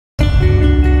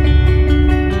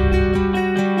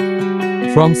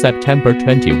From September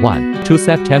 21 to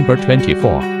September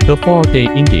 24, the 4-day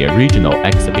India Regional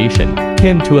Exhibition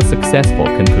came to a successful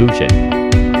conclusion.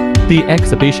 The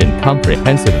exhibition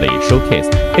comprehensively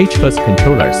showcased HCFA's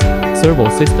controllers, servo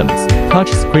systems,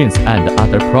 touch screens and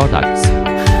other products.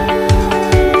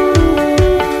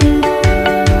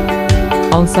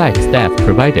 On-site staff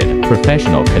provided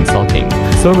professional consulting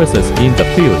services in the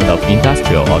field of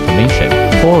industrial automation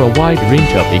for a wide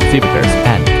range of exhibitors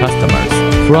and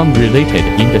customers from related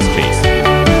industries.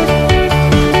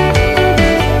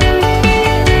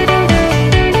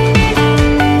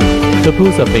 The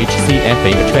booth of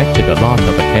HCFA attracted a lot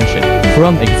of attention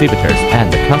from exhibitors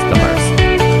and customers.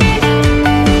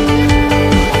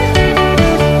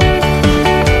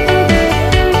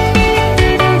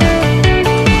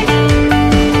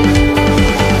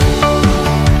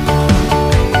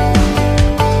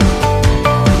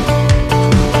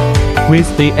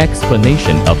 With the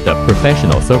explanation of the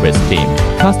professional service team,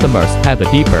 customers have a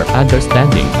deeper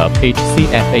understanding of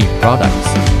HCFA products.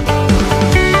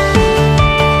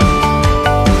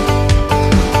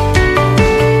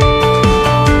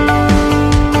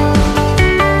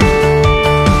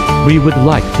 We would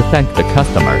like to thank the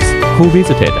customers who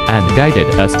visited and guided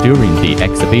us during the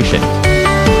exhibition.